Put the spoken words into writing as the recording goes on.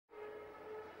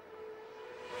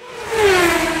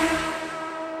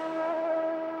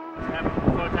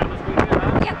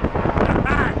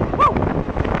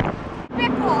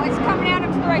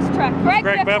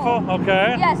Greg Biffle.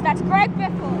 Okay. Yes, that's Greg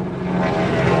Biffle.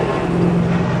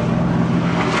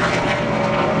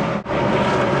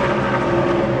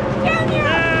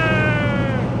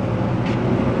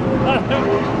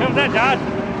 Who's that, Josh?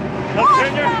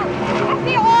 Awesome! I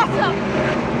feel awesome!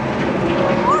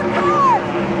 More cars!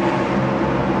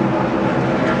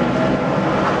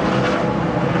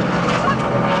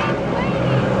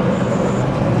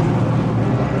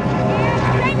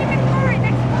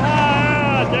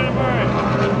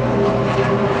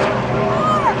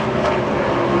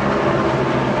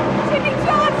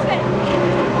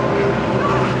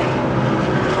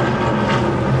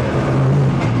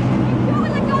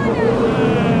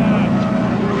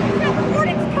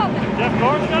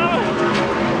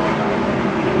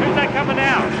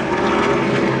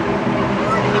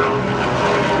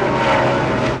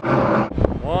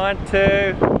 One,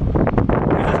 two.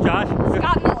 Who's this, Josh?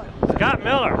 Scott Miller. Scott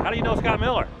Miller. How do you know Scott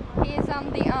Miller? He is the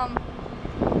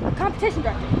competition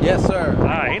director. Yes, sir. All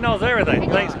right, he knows everything.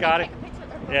 Thanks, Scotty.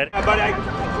 Yeah,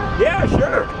 yeah,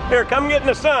 sure. Here, come get in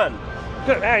the sun.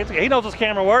 Hey, he knows his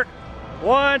camera work.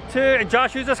 One, two, and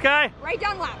Josh, who's this guy? Ray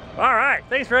Dunlap. All right,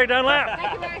 thanks, Ray Dunlap.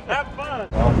 Thank you, Ray. Have fun.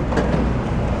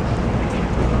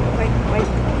 Wait.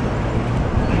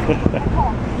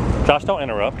 Josh, don't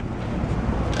interrupt.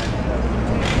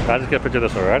 I'll just get a picture of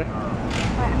this one, ready?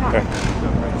 Okay.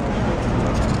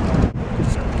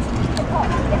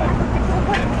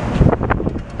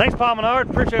 Thanks, Paul Menard.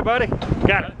 Appreciate it, buddy.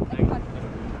 Got it.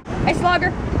 Hey, Slugger.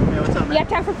 Yeah, what's up, man? You have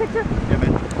time for a picture? Yeah,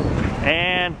 man.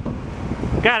 And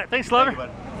got it. Thanks, Slugger.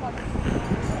 Thank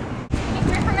Can you come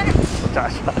here for a minute?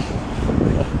 Josh.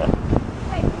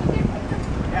 Hey, can you get a picture?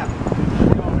 Yeah.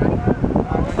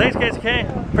 Thanks, Casey King.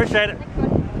 Appreciate it.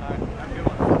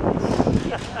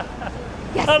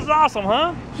 Yes. That was awesome,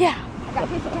 huh? Yeah. I got a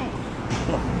piece of paint.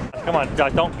 Come on,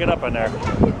 Josh, don't get up in there.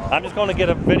 I'm just going to get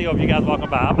a video of you guys walking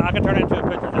by. I can turn it into a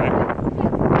picture, Jack.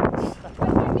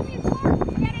 Give me a spark.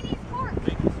 I need a spark.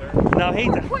 Thank you, sir. No, he.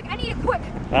 Quick, I need it quick.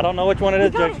 I don't know which one it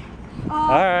is, Jake. All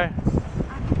right. I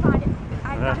can find it.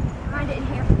 I gotta find it in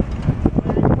here.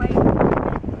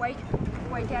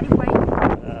 Wait, Daddy, wait.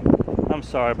 I'm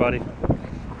sorry, buddy.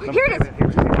 Here it is.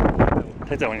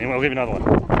 Take that one. We'll give you another one.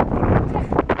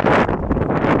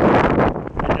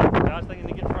 Josh, thinking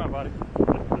to get in front, buddy.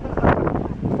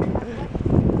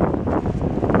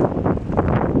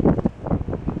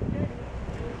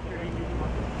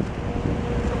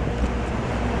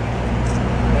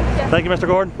 Thank you, Mr.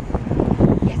 Gordon.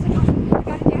 Yes, I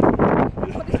got it,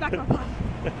 Daddy. Put this back in my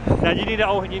pocket. Now you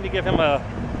need to give him a.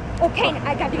 Okay,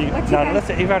 I got it. Let's No,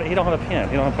 listen, he don't have a pen.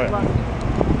 He don't have a pen.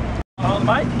 On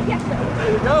the mic? Yes, sir.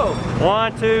 There you go.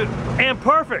 One, two, and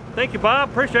perfect. Thank you, Bob.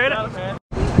 Appreciate it. Got it, man.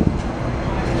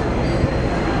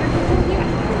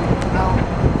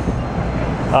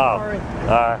 Oh, all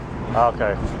right.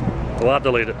 Okay. Well, I'll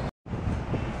delete it.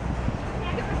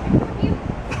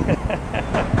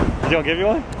 You want to give you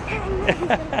one?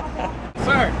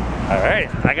 Sir. All right.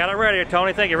 I got it ready,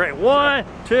 Tony. Thank you. Ready? One,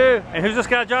 two, and who's this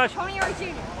guy, Josh? Tony or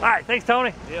Junior. All right. Thanks,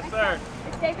 Tony. Yes, sir.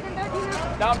 Is David in there, do you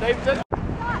know? Tom Davidson.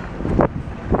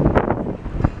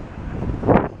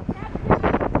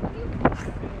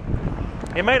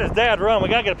 He made his dad run. We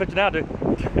got to get a picture now, dude.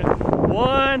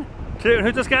 One, two, and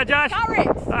who's this guy, Josh? Scott Riggs.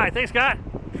 All right. Thanks, Scott.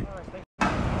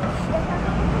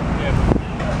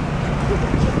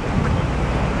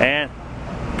 And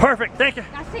perfect. Thank you.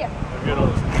 I see it. Good old.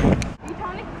 Are you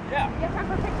Tony? Yeah. You have time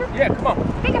for a picture? Yeah, come on. I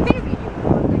think I've interviewed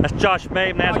you. That's Josh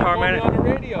Mabe, NASCAR man. man. On the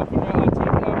radio from right?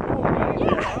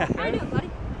 Yeah, how you doing, buddy?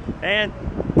 And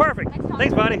perfect.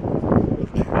 Thanks, buddy.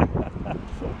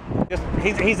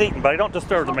 He's eating, buddy. Don't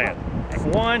disturb the man.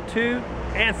 One, two,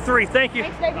 and three. Thank you.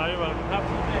 Thanks, David. Oh, you're welcome. Have a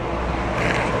good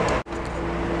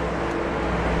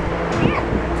day.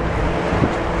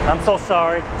 Yeah. I'm so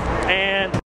sorry.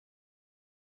 And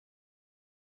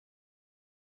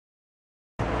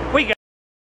we got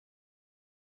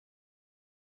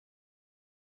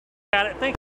it.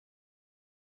 Thank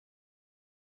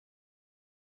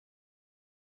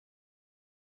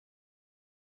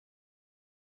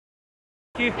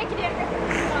you. Thank you, Daddy.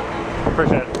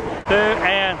 Appreciate it. Two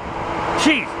and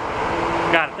cheese.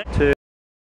 Got it. Two.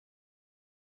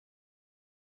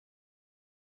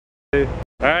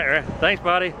 All right. Thanks,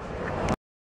 buddy.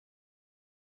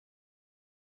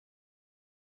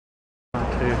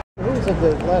 Who was it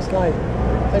that last night?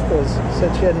 I think it was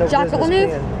said she had no Jacques business Villeneuve?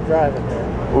 being driving there.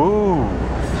 Ooh.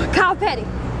 Kyle Petty.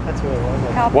 That's what it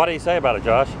was. What do you say about it,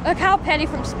 Josh? Kyle Petty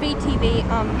from Speed TV.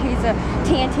 He's a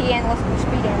TNT analyst and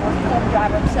speed analyst, former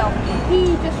driver himself.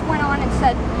 He just went on and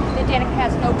said that Danica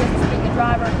has no business being a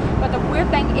driver. But the weird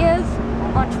thing is,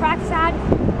 on trackside,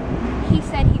 he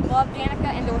said he loved Danica,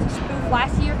 and there was a spoof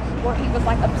last year where he was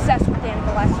like obsessed with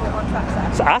Danica last year on track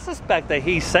side. So I suspect that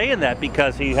he's saying that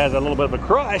because he has a little bit of a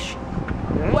crush.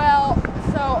 Well,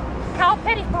 so Kyle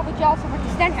Petty's probably jealous of Ricky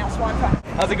Stenhouse on track.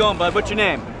 How's it going, bud? What's your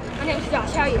name? My name's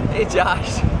Josh. How are you? Hey,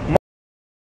 Josh.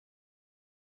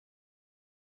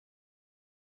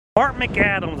 Mark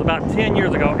McAdams about 10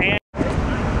 years ago. And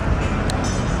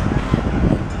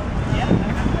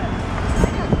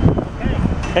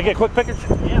can I get a quick picture?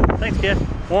 Yeah. Thanks, kid.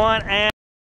 One and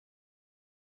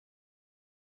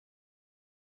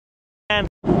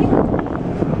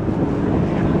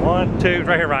 1, 2.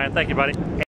 Right here, Ryan. Thank you, buddy.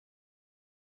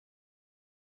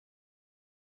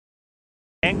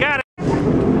 And got it.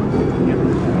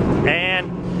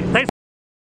 And thanks.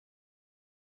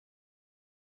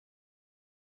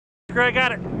 Greg,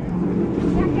 got it.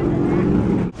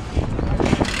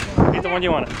 He's the one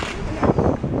you wanted.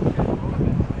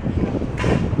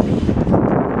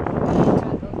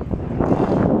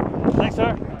 Thanks,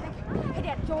 sir. Hey,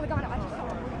 Dad, Joel got it. I just saw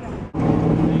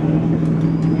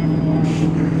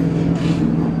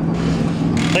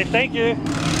it. Say thank you.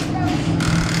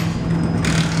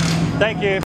 Thank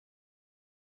you.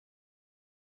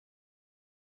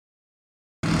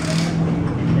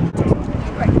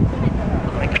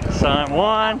 Son,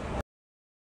 1,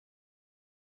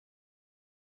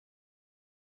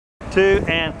 2,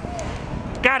 and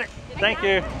got it. Thank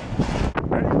you.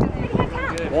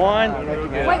 1,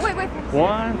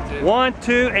 Wait. 1,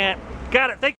 2, and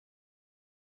got it. Thank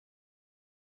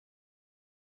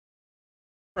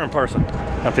you. In person.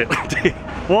 I'm kidding.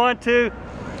 1, 2.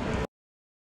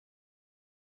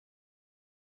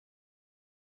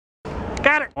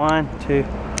 Got it. 1, 2.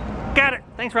 Got it.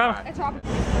 Thanks, Robin. It's Robert.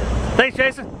 Thanks,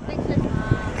 Jason. Thanks, Jason.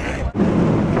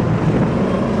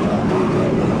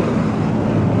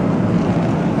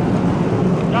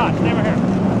 Josh, stay over here.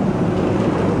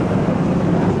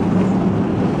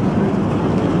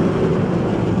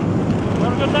 We're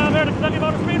gonna go down there to Kentucky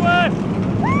Motor Speedway.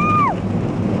 Woo!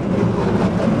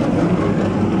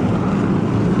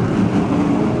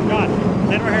 Josh,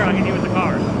 stand over here. I'll get you with the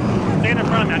cars. Stand in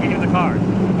front of me. I'll get you with the cars.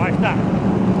 All right, stop.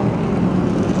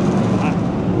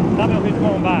 Tell me who's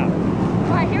going by. All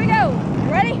right, here we go. You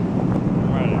ready?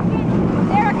 I'm ready.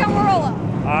 Erica Marola.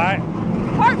 All right.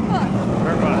 Hartfoot.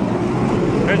 Everybody.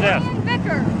 Who's this? Ryan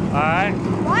Vicker. All right.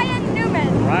 Ryan Newman.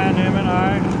 Ryan Newman. All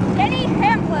right. Denny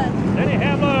Hamlin. Denny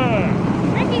Hamlin.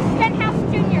 Ricky Stenhouse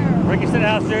Jr. Ricky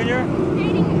Stenhouse Jr.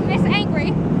 Dating Miss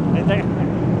Angry.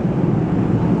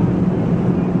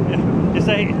 You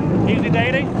say easy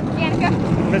dating? Danica.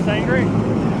 Miss Angry?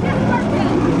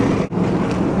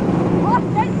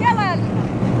 Austin Dillon.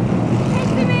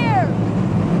 Casey Mears.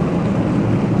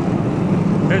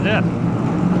 Who's this?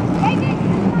 David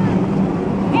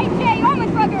A.J.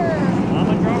 Omenbrugger.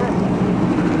 Almond Grover?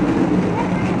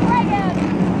 Reagan.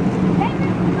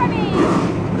 David Remy.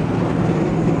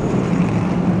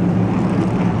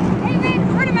 David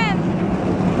Rudiman.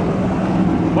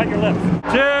 Wet your lips.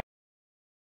 2.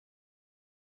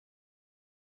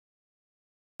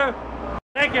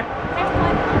 Thank you.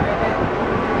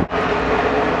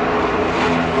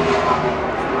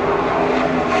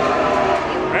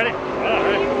 Ready?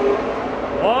 Ready?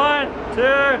 1, 2.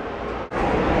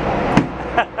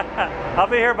 I'll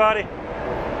be here, buddy.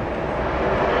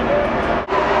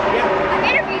 I've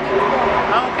interviewed you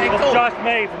before. Oh, okay, This is cool. Josh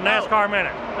Mabe from NASCAR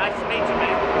Minute. Nice to meet you,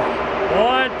 man.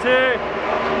 1, 2.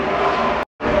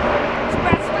 It's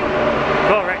Brad Swing.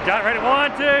 Cool, right, John, ready?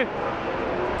 1, 2.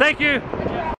 Thank you.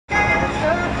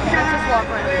 Just walk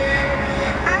right here.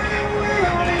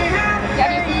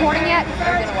 Have you recording yet?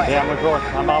 Or get away? Yeah, I'm recording.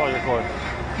 I'm always recording.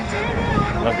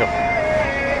 Let's go.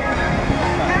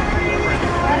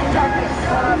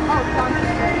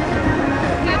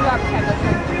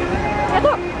 Hey,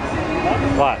 look.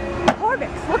 What?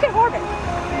 Harvick's. Look at Harvick.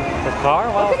 This car?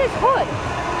 Well, Look at his hood.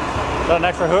 is that an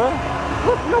extra hood?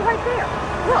 Look, no, right there.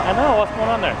 Look. I know. What's going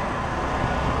on there?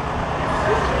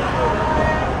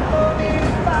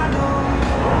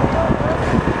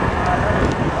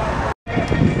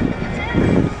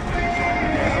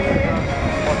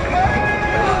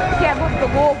 Yeah, look, the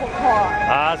Louisville car.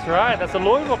 That's right. That's a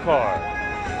Louisville car.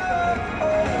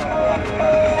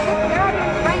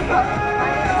 Rain cover.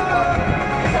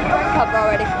 It's in the rain cover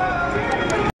already.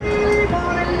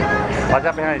 Watch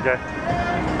out behind you, Jay.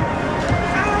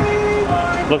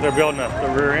 Look, they're building up the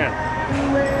rear end.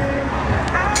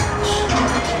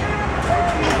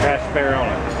 Crash spare on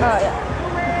it. Oh, yeah.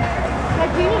 That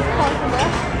Junior's car from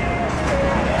there.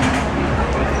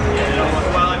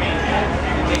 Well, I mean,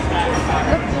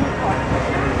 Look, Junior's car.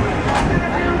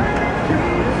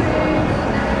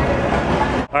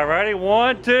 All right, ready?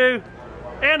 1, 2,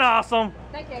 and awesome.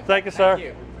 Thank Thank you, sir. Thank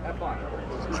you. Have fun.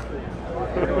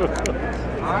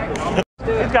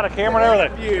 He's got a camera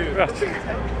and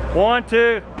everything. 1,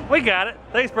 2. We got it.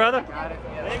 Thanks, brother. Got it.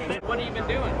 Yeah. What have you been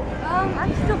doing?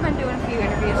 I've still been doing a few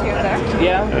interviews here and there.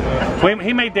 Yeah.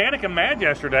 He made Danica mad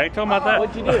yesterday. Tell him about that.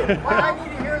 What'd you do? Well, I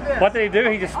need to hear this. What did he do?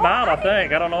 He just smiled, I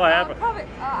think. I don't know what happened. Probably,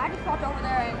 I just walked over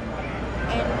there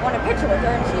and wanted a picture with her,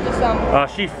 and she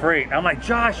just She freaked. I'm like,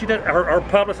 Josh, she did. Her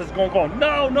publicist is going,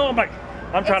 no. I'm like,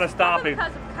 I'm trying to stop him.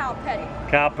 Because of Kyle Petty.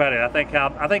 Kyle Petty. I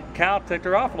think Kyle ticked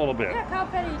her off a little bit. Yeah, Kyle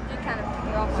Petty did kind of tick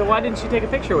her off. So why didn't she take a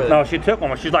picture with him? No, she took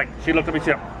one. She's like, she looked at me. She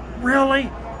said, really?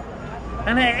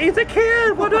 And he's a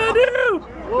kid. What do I do?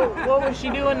 What was she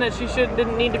doing that she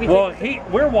didn't need to be? Well,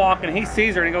 we're walking. He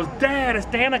sees her and he goes, Dad, it's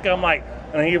Danica. I'm like,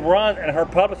 and he runs, and her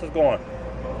publicist is going,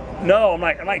 no. I'm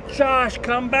like, Josh,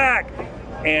 come back.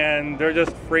 And they're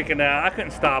just freaking out. I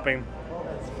couldn't stop him.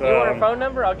 So, you want her phone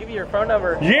number? I'll give you your phone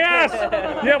number. Yes.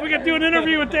 Yeah, we can do an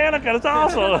interview with Danica. That's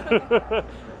awesome.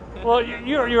 Well,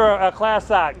 you're a class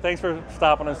act. Thanks for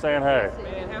stopping and saying hey.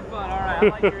 Man, have fun. All right. I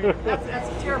like your That's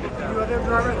terrible. Do the other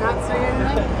drivers not say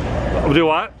anything? Do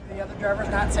what? Do the other drivers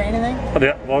not say anything?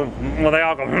 Well, they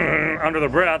all go under the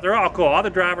breath. They're all cool. All the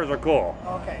drivers are cool.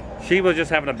 Okay. She was just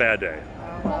having a bad day.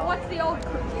 Well, what's the old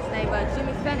crew chief's name?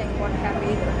 Jimmy Fenning wasn't happy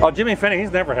either. Oh, Jimmy Finney,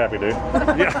 he's never happy, dude.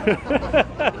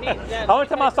 Yeah. Only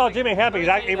time I saw Jimmy happy,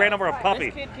 he ran over a puppy.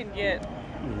 This kid can get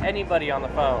anybody on the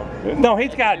phone. No,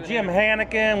 he's got Jim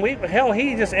Hannigan. Hell,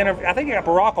 he just interviewed. I think he got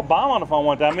Barack Obama on the phone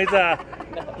one time. He's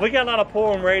we got a lot of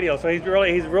pull on radio, so he's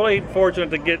really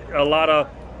fortunate to get a lot of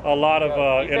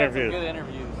interviews. Good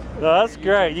interviews. That's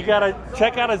great. You gotta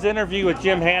check out his interview with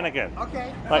Jim Hannigan.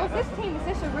 Okay. Like, So is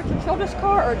this a Richard Childress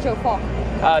car or Joe Falk?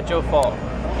 Joe Falk.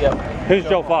 Yep. who's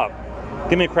Joe Falk?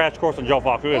 Give me a crash course on Joe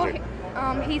Falk. Who is he?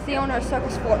 He's the owner of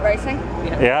Circus Sport Racing.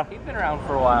 Yeah? He's been around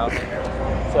for a while.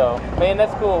 So, man,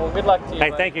 that's cool. Well, good luck to you. Hey,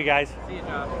 bud. thank you guys. See you,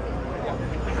 Josh.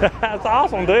 That's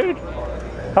awesome, dude.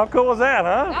 How cool was that,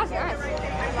 huh? That's nice.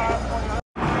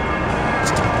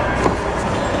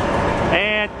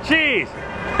 And cheese.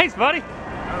 Thanks, buddy.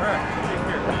 All right.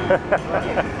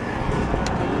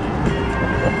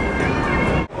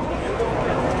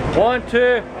 1,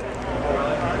 2.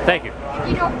 Thank you.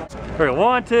 You know, Here we go.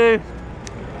 1, 2.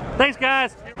 Thanks,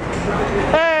 guys.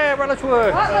 Hey,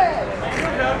 Rutledgewood. Butler.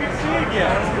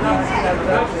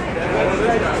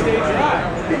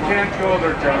 You can't go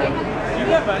there, John. You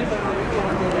got buddy.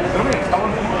 All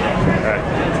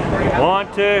right. 1,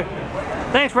 2.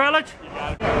 Thanks, Rutledge.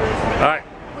 All right.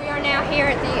 We are now here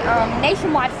at the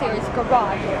Nationwide Series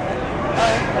garage.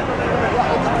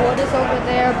 Wood is over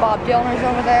there, Bob Dillner's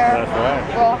over there. That's right.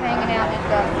 We're all hanging out and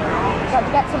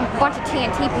we got some bunch of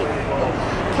TNT people.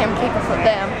 Camera people for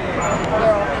them.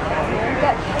 They're all hanging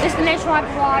out here. This is the Nationwide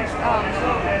garage.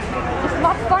 There's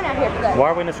lots of fun out here today. Why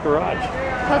are we in this garage?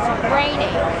 Because it's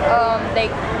raining. They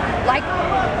like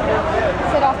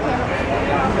sit off camera.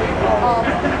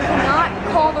 Cannot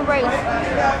call the race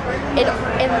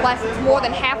unless it's more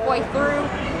than halfway through.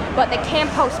 But they can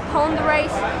postpone the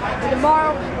race to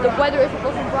tomorrow. The weather isn't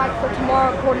looking bright for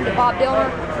tomorrow, according to Bob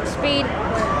Dillner from Speed.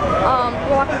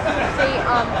 We'll have to see.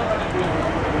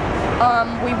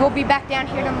 We will be back down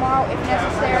here tomorrow if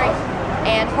necessary,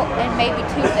 and maybe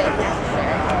Tuesday if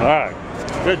necessary. All right.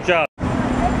 Good job.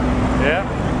 Yeah.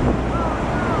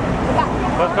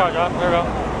 Let's go, John. There we go.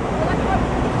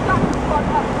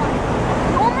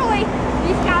 Normally,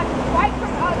 these guys right from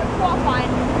the qualifying,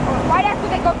 or right after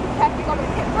they go through test, they go to the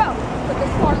pit road, so they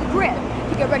start on the grid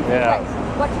to get ready for the race.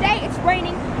 But today it's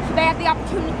raining, so they have the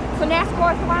opportunity. So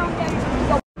NASCAR is allowing them to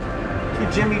go to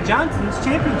Jimmy Johnson's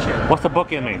championship. What's the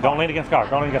book in me? Don't lean against car.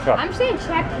 Don't lean against car. I'm saying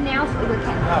Chad Canals over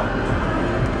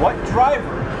What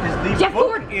driver is the Jeff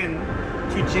book Gordon. in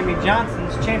to Jimmy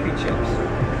Johnson's championships?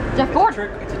 Jeff Gordon.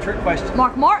 It's a trick question.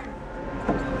 Mark Martin.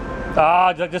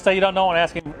 Just say you don't know and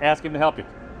ask him to help you.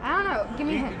 I don't know. Give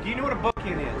me a hint. Do you know what a book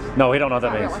in is? No, he don't know what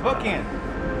that means. Book in.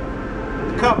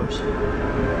 Covers.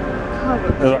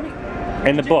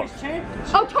 In the book.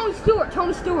 Oh, Tony Stewart.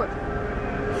 Tony Stewart.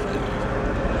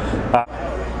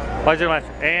 Pleasure, much.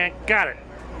 And got it.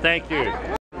 Thank you.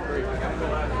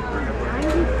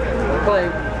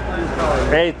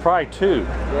 Hey, probably 2.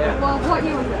 Well, what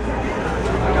year was this?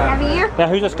 Every year? Now,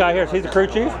 who's this guy here? Is he the crew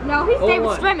chief? No, he's David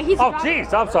Stremme. He's Oh,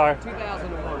 jeez. I'm sorry.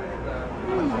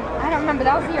 2001. I don't remember.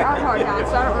 That was the year I was hard down,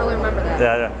 so I don't really remember that.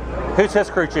 Yeah. Who's his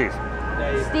crew chief?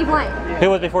 Steve Lane. Who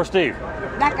was before Steve?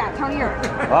 That guy, Tony Earth.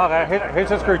 Okay. Who's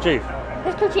his crew chief?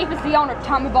 His crew chief is the owner,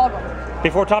 Tommy Baldwin.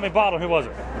 Before Tommy Baldwin, who was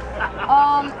it?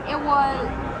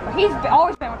 He's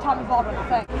always been with Tommy Baldwin, I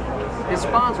think. His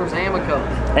sponsor is Amico.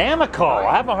 Amico.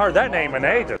 I haven't heard that name in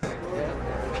ages.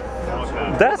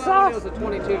 That's It was awesome. a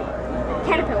 22.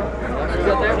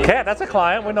 Caterpillar. Cat, that's a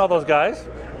client. We know those guys.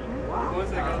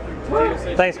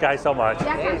 Thanks, guys, so much. Do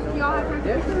y'all have time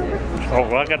to picture real quick? Oh,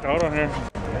 well, I got the hold on here.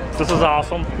 This is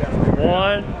awesome.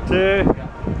 1, 2.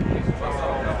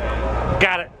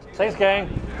 Got it. Thanks, gang.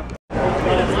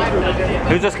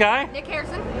 Who's this guy? Nick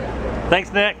Harrison.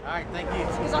 Thanks, Nick. All right, thank you.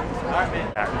 He's off this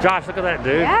week. Josh, look at that,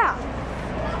 dude. Yeah.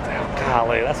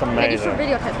 Golly, that's Yeah, you should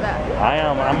amazing. videotape that. I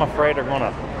am. I'm afraid they're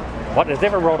gonna. What has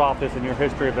ever rolled off this in your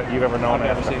history that you've ever known?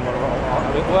 I've never seen one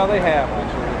roll. Well, they have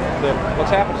actually. What's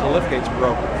happened is the lift gate's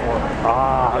broken before.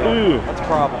 Ah, ooh. That's a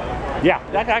problem. Yeah,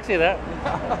 I can see that.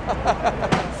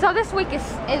 So this week is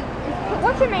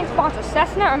what's your main sponsor,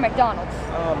 Cessna or McDonald's?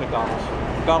 McDonald's.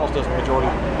 McDonald's does the majority.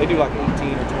 They do like 18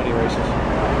 or 20 races.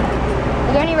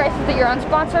 Are there any races that you're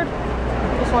unsponsored?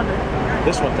 Just wondering.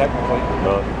 This one technically,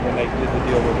 when they did the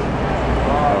deal with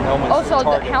Hellman's. Also, the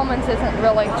Target. Hellman's isn't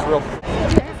really. It's real.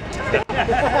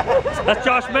 That's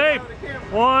Josh Mabe.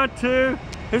 1, 2.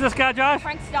 Who's this guy, Josh?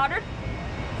 Frank Stoddard.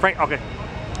 Frank. Okay.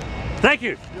 Thank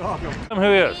you. You're welcome. Who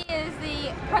is? He is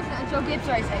the president of Joe Gibbs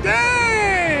Racing.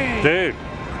 Dang! Dude.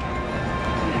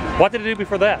 What did he do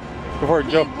before that? Before He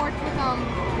Joe? worked with he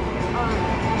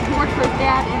worked for his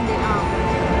dad in the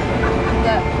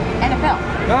NFL.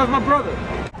 That was my brother.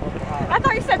 I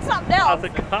thought you said something I else.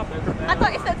 was a cop. I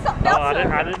thought you said something Oh, else.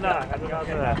 I did not. I did not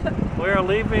say that. We are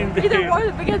leaving the. Either one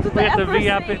that begins with We the got the F or C.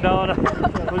 VIP. No, no.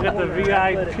 We got the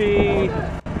VIP.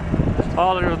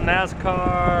 Oh, there's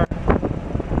NASCAR.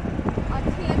 On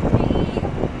TNT.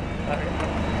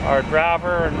 Our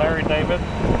driver and Larry David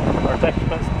are taking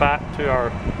us back to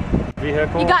our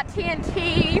vehicle. You got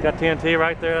TNT. You got TNT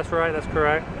right there. That's right. That's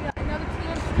correct. You got another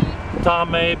TNT. Tom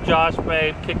Mabe, Josh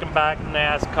Mabe, kicking back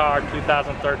NASCAR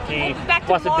 2013. We'll be back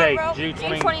What's the date? tomorrow, June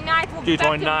June 29th. We'll be back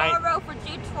 29th. tomorrow for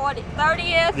June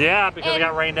 30th. Yeah, because it And-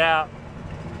 got rained out.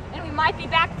 And we might be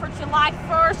back for July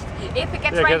 1st if it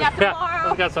gets Yeah, rained 'cause out tomorrow.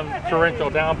 It's got some torrential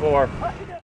downpour.